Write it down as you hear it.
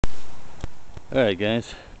Alright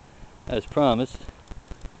guys, as promised,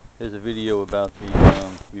 here's a video about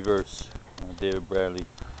the reverse David Bradley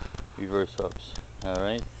reverse hubs.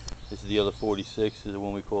 Alright, this is the other 46, this is the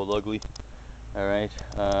one we call ugly. Alright,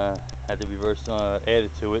 had the reverse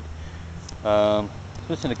added to it. It's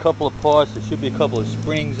missing a couple of parts. There should be a couple of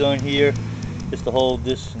springs on here just to hold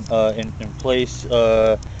this in place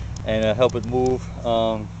and help it move.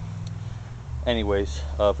 Anyways,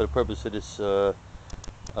 for the purpose of this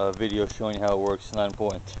video showing you how it works, it's not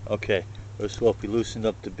important. Okay, first off, we loosened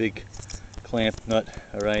up the big clamp nut.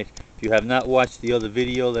 Alright, if you have not watched the other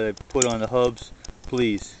video that I put on the hubs,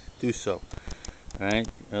 please do so. Alright,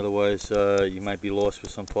 otherwise you might be lost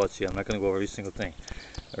with some parts here. I'm not going to go over every single thing.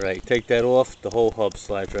 Alright, take that off, the whole hub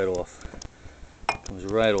slides right off. Comes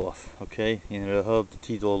right off. Okay, you know, the hub, the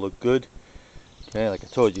teeth all look good. Okay, like I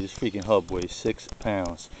told you, this freaking hub weighs 6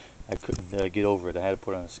 pounds. I couldn't get over it. I had to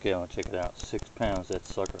put it on a scale and check it out. 6 pounds, that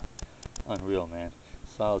sucker. Unreal, man.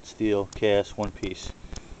 Solid steel, cast, one piece.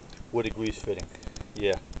 What a grease fitting.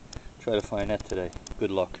 Yeah, try to find that today.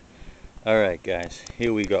 Good luck. Alright guys,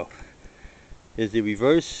 here we go. Here's the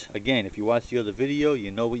reverse. Again, if you watch the other video,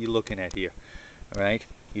 you know what you're looking at here. Alright,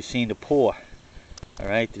 you've seen the pour.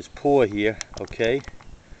 Alright, this pour here, okay?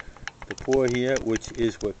 The pour here, which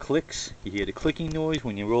is what clicks. You hear the clicking noise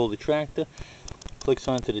when you roll the tractor. Clicks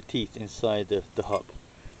onto the teeth inside the hub.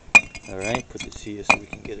 Alright, put this here so we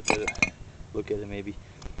can get a better look at it maybe.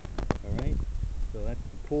 Alright, so that's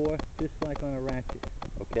the pour, just like on a ratchet.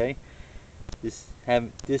 Okay, this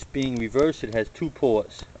being reversed, it has two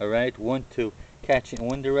pours. Alright, one to catch it in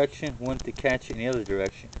one direction, one to catch it in the other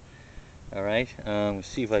direction. Alright, let's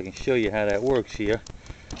see if I can show you how that works here.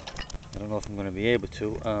 I don't know if I'm going to be able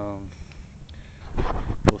to.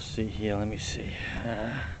 We'll see here, let me see.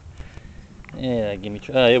 Yeah, give me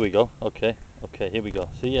here we go. Okay, here we go.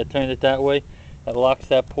 See, I turned it that way. That locks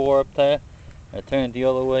that pour up there. I turn it the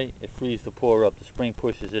other way, it frees the pour up. The spring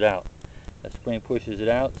pushes it out. That spring pushes it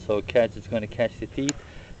out, so it's going to catch the teeth.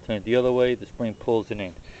 Turn it the other way, the spring pulls it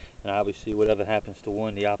in. And obviously whatever happens to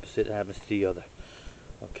one, the opposite happens to the other.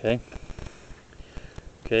 Okay,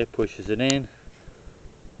 pushes it in,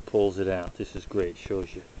 pulls it out. This is great,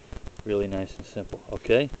 shows you. Really nice and simple.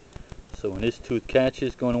 Okay, so when this tooth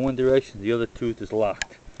catches going in one direction, the other tooth is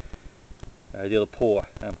locked. The other pour,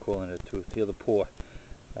 I'm calling it a tooth, the other pour.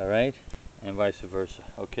 Alright, and vice versa.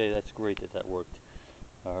 Okay, that's great that worked.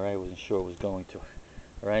 Alright, wasn't sure it was going to.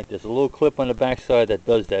 Alright, there's a little clip on the back side that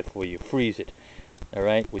does that for you, frees it.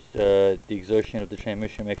 Alright, which the exertion of the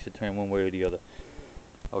transmission makes it turn one way or the other.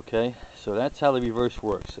 Okay, so that's how the reverse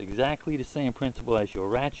works. Exactly the same principle as your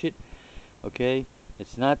ratchet. Okay,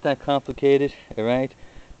 it's not that complicated. Alright,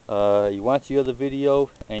 you watch the other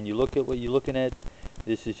video and you look at what you're looking at.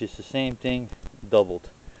 This is just the same thing doubled.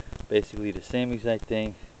 Basically the same exact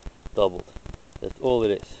thing doubled. That's all it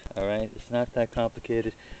is. Alright, it's not that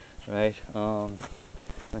complicated. Alright, I'm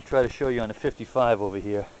going to try to show you on the 55 over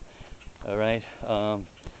here. Alright, you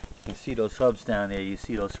can see those hubs down there. You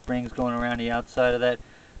see those springs going around the outside of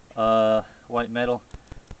that white metal.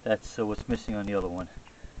 That's what's missing on the other one.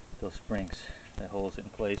 Those springs that holds it in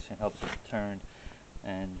place and helps it turn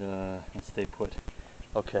and stay put.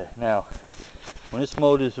 Okay, now when this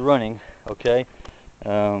motor is running, okay,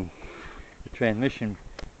 the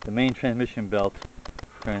main transmission belt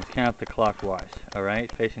turns counterclockwise.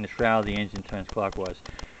 Alright, facing the shroud, the engine turns clockwise.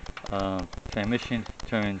 Transmission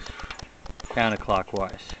turns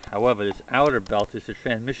counterclockwise. However, this outer belt is the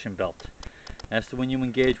transmission belt. That's the one you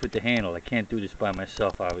engage with the handle. I can't do this by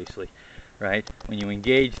myself, obviously. Right? When you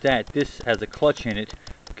engage that, this has a clutch in it,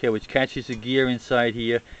 okay, which catches the gear inside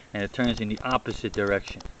here, and it turns in the opposite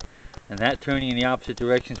direction. And that turning in the opposite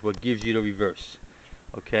direction is what gives you the reverse.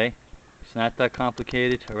 Okay? It's not that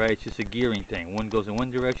complicated. Alright, it's just a gearing thing. One goes in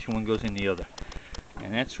one direction, one goes in the other.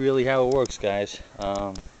 And that's really how it works, guys.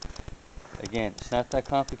 Again, it's not that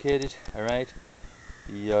complicated. Alright?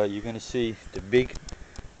 You're going to see the big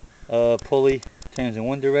pulley turns in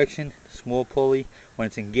one direction. The small pulley, when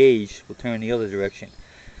it's engaged, will turn the other direction.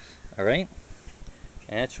 Alright?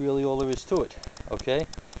 And that's really all there is to it. Okay?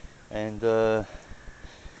 And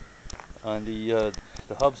on the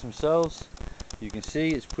hubs themselves, you can see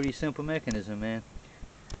it's pretty simple mechanism, man.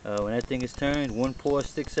 When that thing is turned, one pour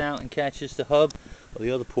sticks out and catches the hub, or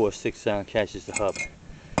the other pour sticks out and catches the hub.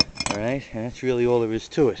 Alright, and that's really all there is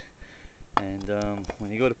to it. And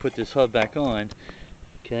when you go to put this hub back on,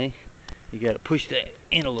 okay, you got to push that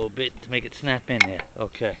in a little bit to make it snap in there.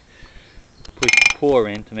 Okay, push the pour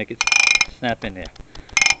in to make it snap in there.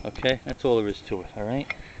 Okay, that's all there is to it.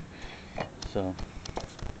 Alright, so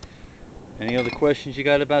any other questions you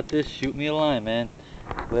got about this, shoot me a line, man.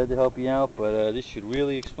 Glad to help you out, but this should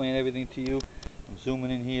really explain everything to you. I'm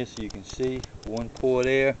zooming in here so you can see. One pour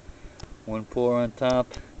there, one pour on top,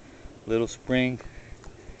 little spring.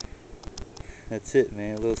 That's it,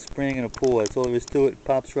 man. A little spring and a pour. That's all there is to it. It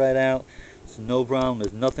pops right out. It's no problem.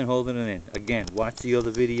 There's nothing holding it in. Again, watch the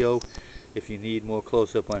other video if you need more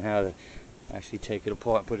close-up on how to actually take it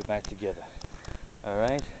apart and put it back together.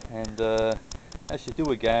 Alright, and that should do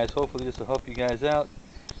it, guys. Hopefully this will help you guys out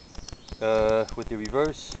with the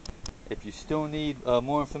reverse. If you still need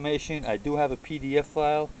more information, I do have a PDF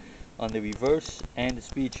file on the reverse and the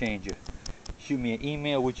speed changer. Shoot me an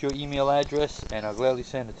email with your email address and I'll gladly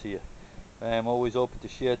send it to you. I'm always open to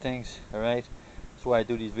share things, alright? That's why I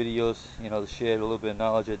do these videos, you know, to share a little bit of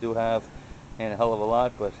knowledge I do have, and a hell of a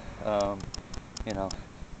lot, but, you know,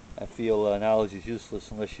 I feel knowledge is useless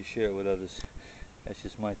unless you share it with others. That's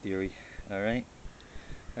just my theory, alright?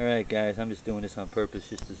 Alright guys, I'm just doing this on purpose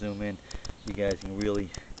just to zoom in so you guys can really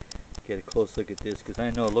get a close look at this, because I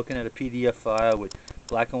know looking at a PDF file with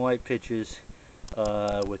black and white pictures,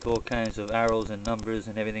 with all kinds of arrows and numbers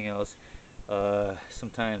and everything else,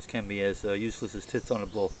 sometimes can be as useless as tits on a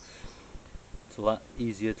bull. It's a lot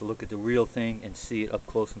easier to look at the real thing and see it up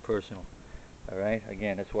close and personal. Alright,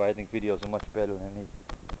 again, that's why I think videos are much better than any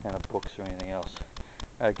kind of books or anything else.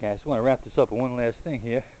 Alright guys, I want to wrap this up with one last thing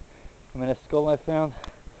here. Remember that skull I found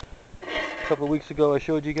a couple of weeks ago I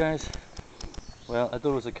showed you guys? Well, I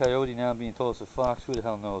thought it was a coyote, now I'm being told it's a fox. Who the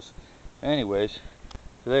hell knows? Anyways,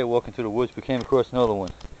 today walking through the woods we came across another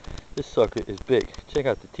one. This sucker is big. Check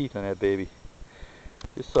out the teeth on that baby.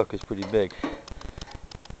 This sucker's pretty big.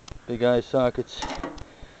 Big eye sockets.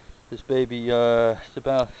 This baby is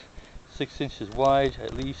about 6 inches wide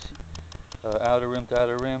at least, outer rim to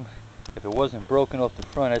outer rim. If it wasn't broken off the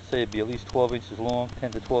front, I'd say it'd be at least 12 inches long,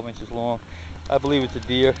 10 to 12 inches long. I believe it's a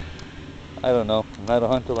deer. I don't know. I'm not a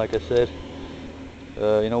hunter, like I said.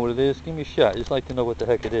 You know what it is? Give me a shot. Just like to know what the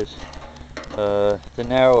heck it is. It's a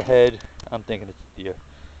narrow head. I'm thinking it's a deer.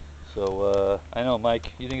 So, I know,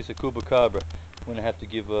 Mike, you think it's a Chupacabra. I'm going to have to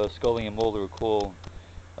give Scully and Mulder a call.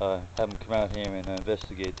 Have them come out here and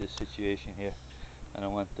investigate this situation here. I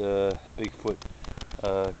don't want Bigfoot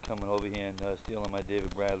coming over here and stealing my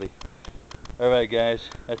David Bradley. Alright guys,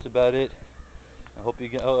 that's about it. I hope you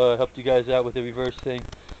helped you guys out with the reverse thing.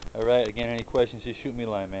 Alright, again, any questions, just shoot me a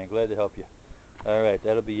line, man. Glad to help you. Alright,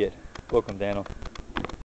 that'll be it. Welcome, Daniel.